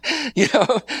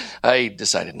 I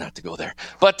decided not to go there.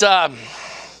 But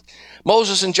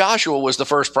Moses and Joshua was the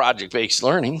first project-based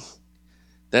learning.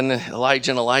 Then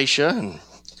Elijah and Elisha and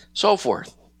so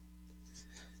forth.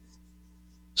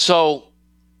 So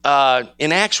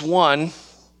in Acts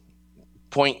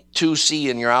 1.2c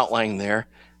in your outline there,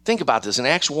 think about this. In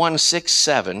Acts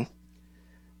 1:6-7,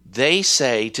 they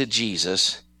say to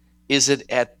Jesus, is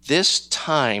it at this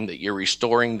time that you're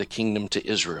restoring the kingdom to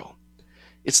Israel?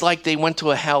 It's like they went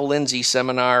to a Hal Lindsey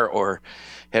seminar or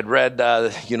had read,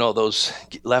 those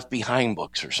Left Behind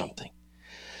books or something.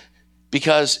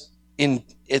 Because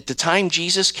at the time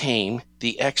Jesus came,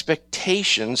 the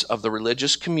expectations of the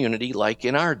religious community, like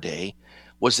in our day,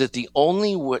 was that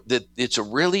that it's a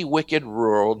really wicked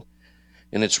world,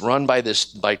 and it's run by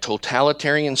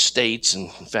totalitarian states.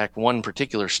 And in fact, one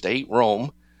particular state,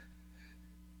 Rome,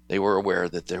 they were aware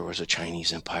that there was a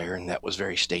Chinese empire, and that was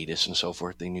very statist and so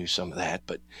forth. They knew some of that,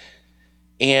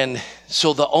 and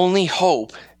so the only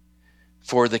hope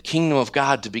for the kingdom of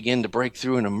God to begin to break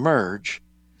through and emerge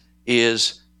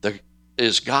is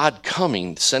God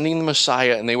coming, sending the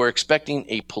Messiah, and they were expecting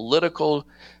a political,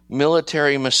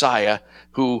 military Messiah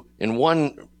who, in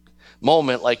one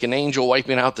moment, like an angel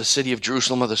wiping out the city of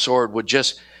Jerusalem with a sword, would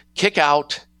just kick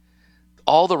out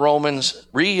all the Romans,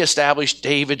 reestablish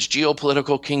David's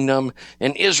geopolitical kingdom,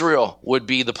 and Israel would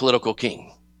be the political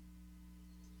king.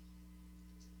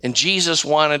 And Jesus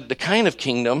wanted the kind of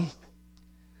kingdom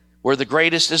where the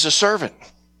greatest is a servant.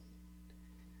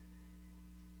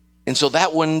 And so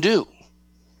that wouldn't do.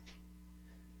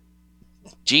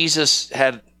 Jesus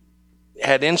had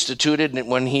instituted,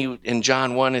 when he, in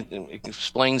John 1, it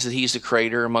explains that he's the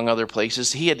creator, among other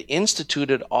places, he had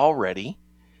instituted already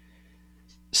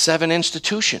 7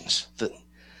 institutions: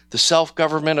 the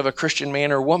self-government of a Christian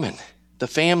man or woman, the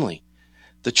family,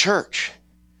 the church.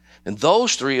 And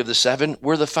those 3 of the 7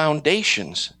 were the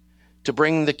foundations to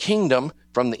bring the kingdom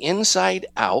from the inside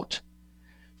out,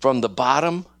 from the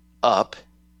bottom up,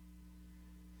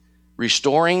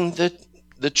 restoring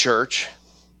the church.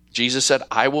 Jesus said,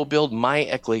 I will build my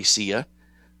ecclesia,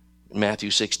 Matthew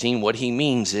 16. What he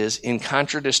means is, in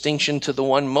contradistinction to the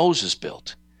one Moses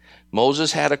built.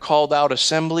 Moses had a called out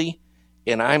assembly,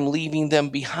 and I'm leaving them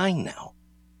behind now,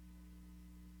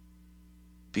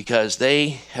 because they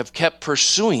have kept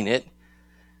pursuing it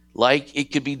like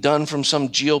it could be done from some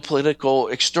geopolitical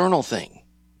external thing.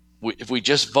 If we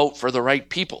just vote for the right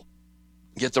people,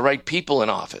 get the right people in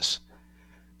office,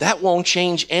 that won't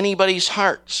change anybody's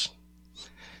hearts.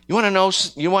 You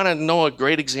want to know a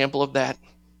great example of that?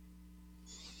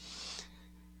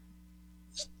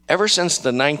 Ever since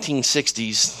the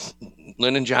 1960s,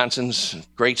 Lyndon Johnson's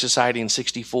Great Society in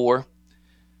 1964,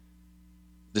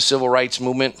 the civil rights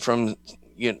movement from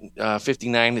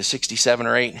 59 to 67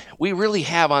 or 8, we really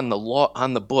have on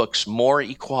the books more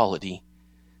equality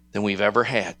than we've ever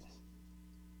had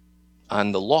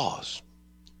on the laws.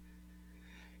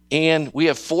 And we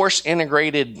have force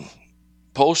integrated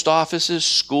post offices,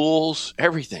 schools,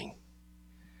 everything.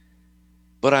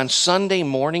 But on Sunday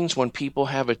mornings, when people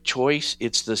have a choice,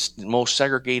 it's the most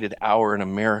segregated hour in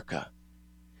America.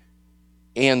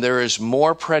 And there is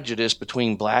more prejudice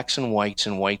between blacks and whites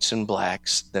and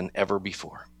blacks than ever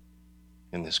before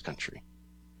in this country.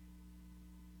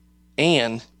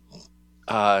 And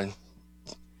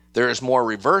there is more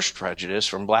reverse prejudice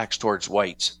from blacks towards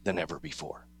whites than ever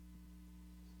before.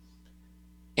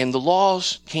 And the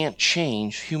laws can't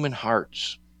change human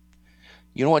hearts.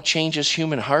 You know what changes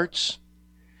human hearts?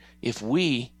 If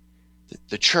we,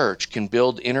 the church, can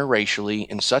build interracially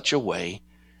in such a way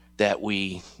that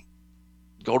we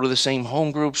go to the same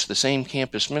home groups, the same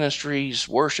campus ministries,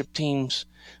 worship teams,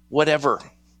 whatever.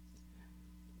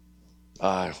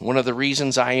 One of the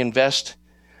reasons I invest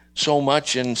so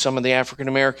much in some of the African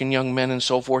American young men and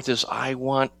so forth is I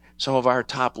want some of our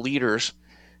top leaders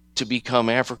to become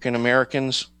African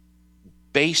Americans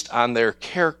based on their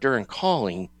character and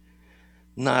calling,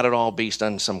 not at all based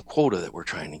on some quota that we're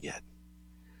trying to get.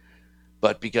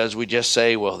 But because we just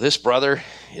say, well, this brother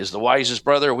is the wisest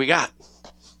brother we got.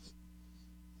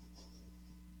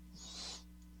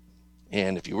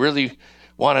 And if you really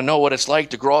want to know what it's like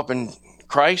to grow up in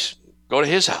Christ, go to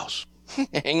his house.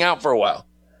 Hang out for a while.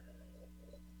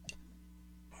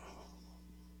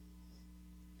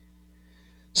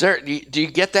 Do you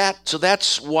get that? So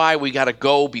that's why we got to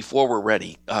go before we're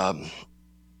ready.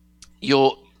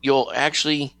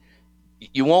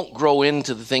 You won't grow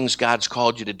into the things God's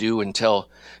called you to do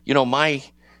until, my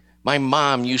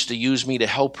mom used to use me to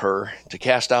help her to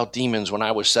cast out demons when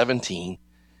I was 17.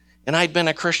 And I'd been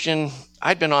a Christian.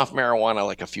 I'd been off marijuana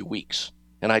like a few weeks.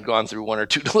 And I'd gone through 1 or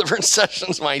 2 deliverance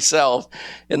sessions myself.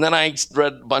 And then I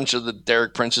read a bunch of the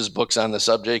Derek Prince's books on the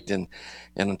subject and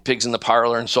Pigs in the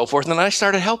Parlor and so forth. And then I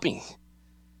started helping.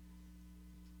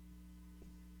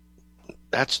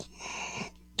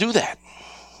 Do that.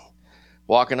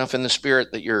 Walk enough in the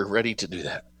Spirit that you're ready to do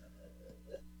that.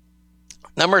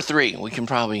 Number 3, we're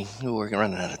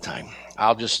running out of time.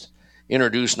 I'll just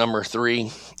introduce number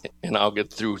 3 and I'll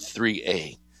get through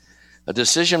 3A. A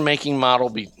decision-making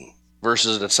model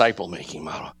versus a disciple-making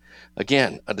model.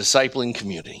 Again, a discipling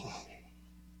community.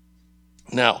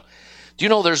 Now, do you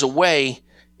know there's a way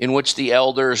in which the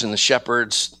elders and the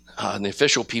shepherds and the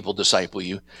official people disciple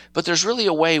you, but there's really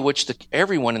a way in which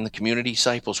everyone in the community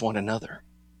disciples one another.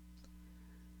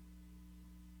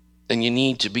 And you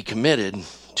need to be committed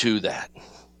to that.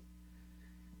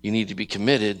 You need to be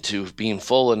committed to being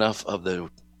full enough of the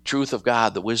truth of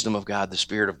God, the wisdom of God, the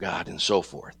Spirit of God, and so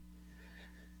forth.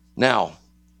 Now,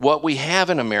 what we have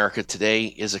in America today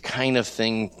is a kind of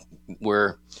thing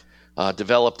where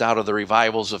developed out of the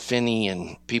revivals of Finney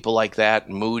and people like that,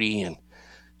 and Moody and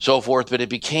so forth, but it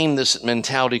became this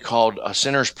mentality called a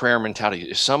sinner's prayer mentality.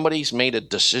 If somebody's made a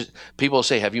decision, people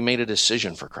say, have you made a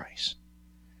decision for Christ?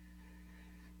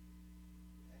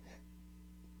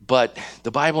 But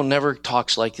the Bible never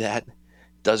talks like that,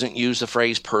 doesn't use the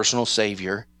phrase personal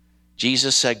savior.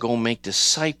 Jesus said, go make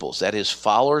disciples, that is,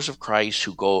 followers of Christ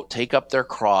who go take up their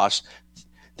cross.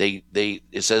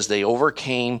 It says they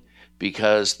overcame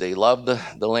because they loved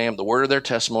the Lamb, the word of their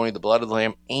testimony, the blood of the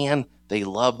Lamb, and they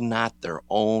loved not their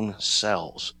own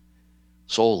selves,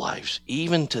 soul lives,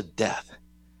 even to death.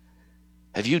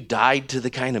 Have you died to the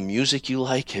kind of music you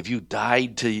like? Have you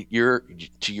died to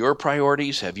your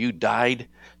priorities? Have you died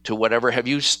to whatever? Have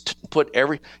you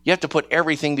you have to put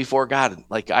everything before God,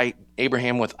 like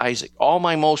Abraham with Isaac. All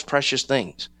my most precious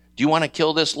things. Do you want to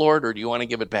kill this, Lord, or do you want to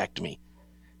give it back to me?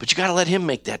 But you got to let him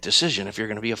make that decision if you're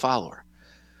going to be a follower.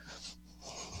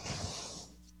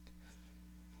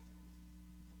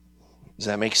 Does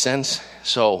that make sense?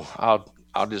 So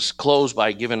I'll just close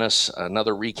by giving us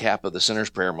another recap of the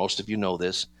sinner's prayer. Most of you know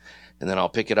this, and then I'll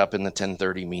pick it up in the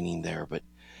 10:30 meeting there. But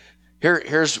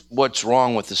here's what's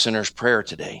wrong with the sinner's prayer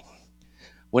today.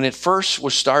 When it first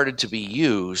was started to be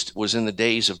used was in the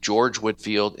days of George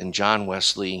Whitefield and John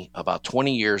Wesley, about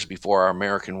 20 years before our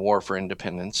American War for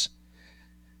Independence.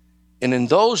 And in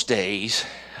those days,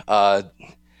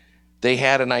 they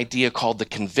had an idea called the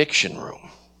conviction room.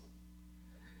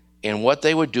 And what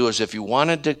they would do is if you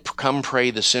wanted to come pray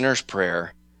the sinner's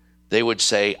prayer, they would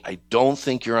say, I don't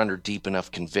think you're under deep enough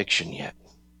conviction yet.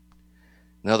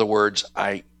 In other words,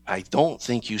 I don't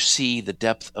think you see the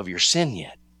depth of your sin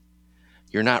yet.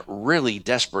 You're not really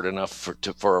desperate enough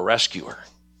for a rescuer.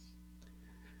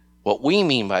 What we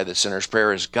mean by the sinner's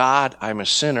prayer is, God, I'm a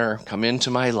sinner, come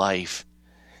into my life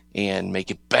and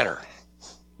make it better.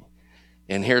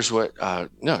 And here's what,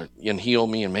 and heal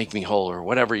me and make me whole, or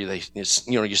whatever you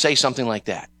say something like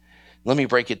that. Let me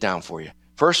break it down for you.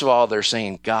 First of all, they're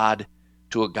saying God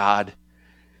to a God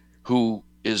who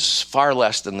is far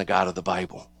less than the God of the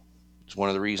Bible. It's one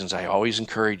of the reasons I always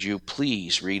encourage you,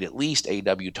 please read at least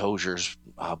A.W. Tozer's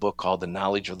book called The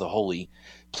Knowledge of the Holy.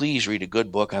 Please read a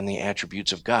good book on the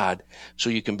attributes of God so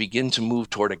you can begin to move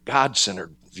toward a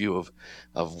God-centered view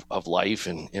of life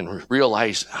and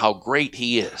realize how great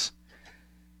he is.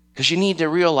 Because you need to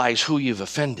realize who you've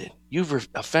offended. You've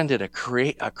offended a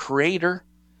creator,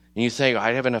 and you think,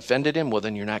 I haven't offended him? Well,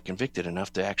 then you're not convicted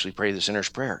enough to actually pray the sinner's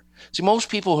prayer. See, most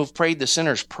people who've prayed the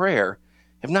sinner's prayer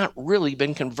have not really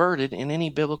been converted in any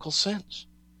biblical sense.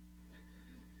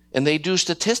 And they do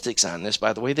statistics on this,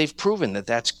 by the way. They've proven that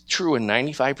that's true in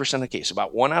 95% of the case.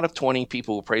 About 1 out of 20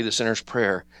 people who pray the sinner's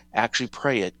prayer actually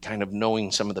pray it kind of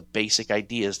knowing some of the basic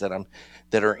ideas that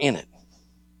are in it.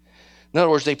 In other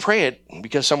words, they pray it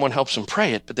because someone helps them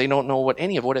pray it, but they don't know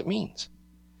any of what it means.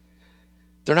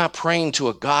 They're not praying to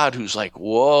a God who's like,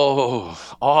 whoa,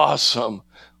 awesome,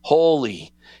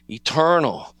 holy,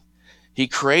 eternal. He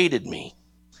created me.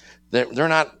 They're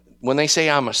not, when they say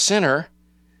I'm a sinner,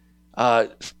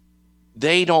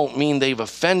 they don't mean they've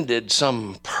offended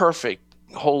some perfect,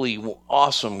 holy,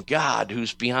 awesome God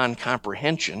who's beyond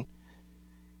comprehension.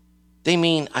 They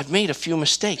mean I've made a few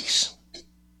mistakes.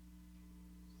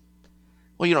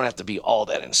 Well, you don't have to be all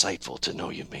that insightful to know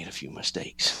you've made a few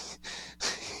mistakes.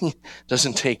 It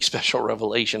doesn't take special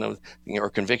revelation or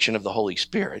conviction of the Holy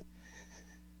Spirit.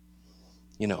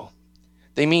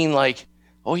 They mean like,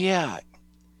 oh yeah,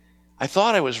 I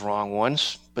thought I was wrong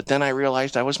once, but then I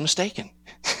realized I was mistaken.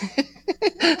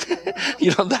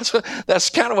 That's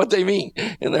kind of what they mean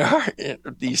in their heart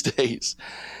these days.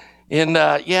 And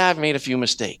I've made a few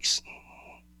mistakes.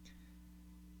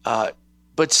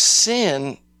 But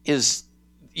sin is,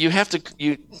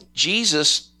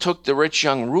 Jesus took the rich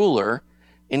young ruler,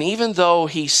 and even though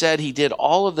he said he did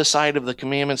all of the side of the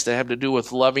commandments that have to do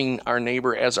with loving our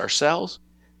neighbor as ourselves,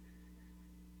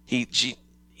 he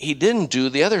didn't do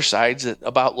the other sides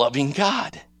about loving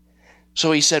God.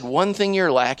 So he said, one thing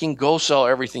you're lacking, go sell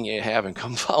everything you have and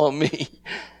come follow me.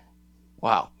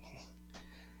 Wow.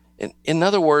 In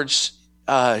other words,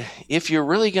 if you're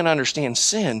really going to understand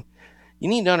sin, you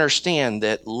need to understand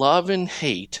that love and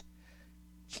hate,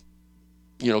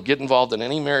 get involved in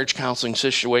any marriage counseling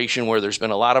situation where there's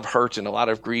been a lot of hurt and a lot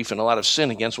of grief and a lot of sin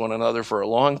against one another for a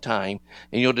long time,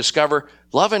 and you'll discover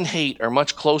love and hate are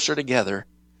much closer together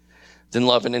than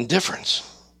love and indifference.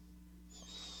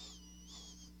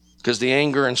 Because the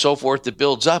anger and so forth that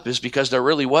builds up is because there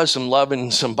really was some love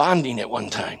and some bonding at one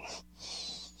time.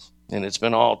 And it's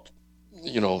been all,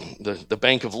 the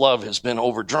bank of love has been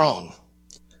overdrawn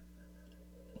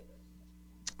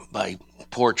by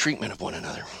poor treatment of one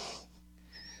another.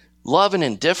 Love and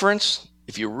indifference,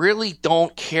 if you really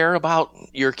don't care about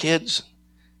your kids,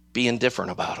 be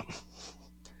indifferent about them.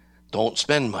 Don't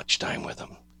spend much time with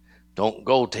them. Don't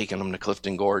go taking them to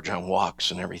Clifton Gorge on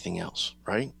walks and everything else,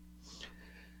 right?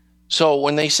 So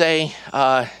when they say,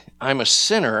 I'm a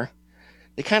sinner,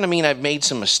 they kind of mean I've made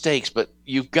some mistakes, but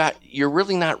you're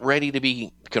really not ready to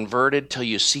be converted till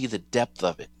you see the depth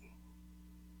of it.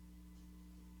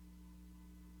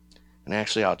 And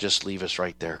actually, I'll just leave us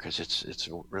right there because it's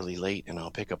really late, and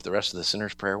I'll pick up the rest of the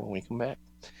sinner's prayer when we come back.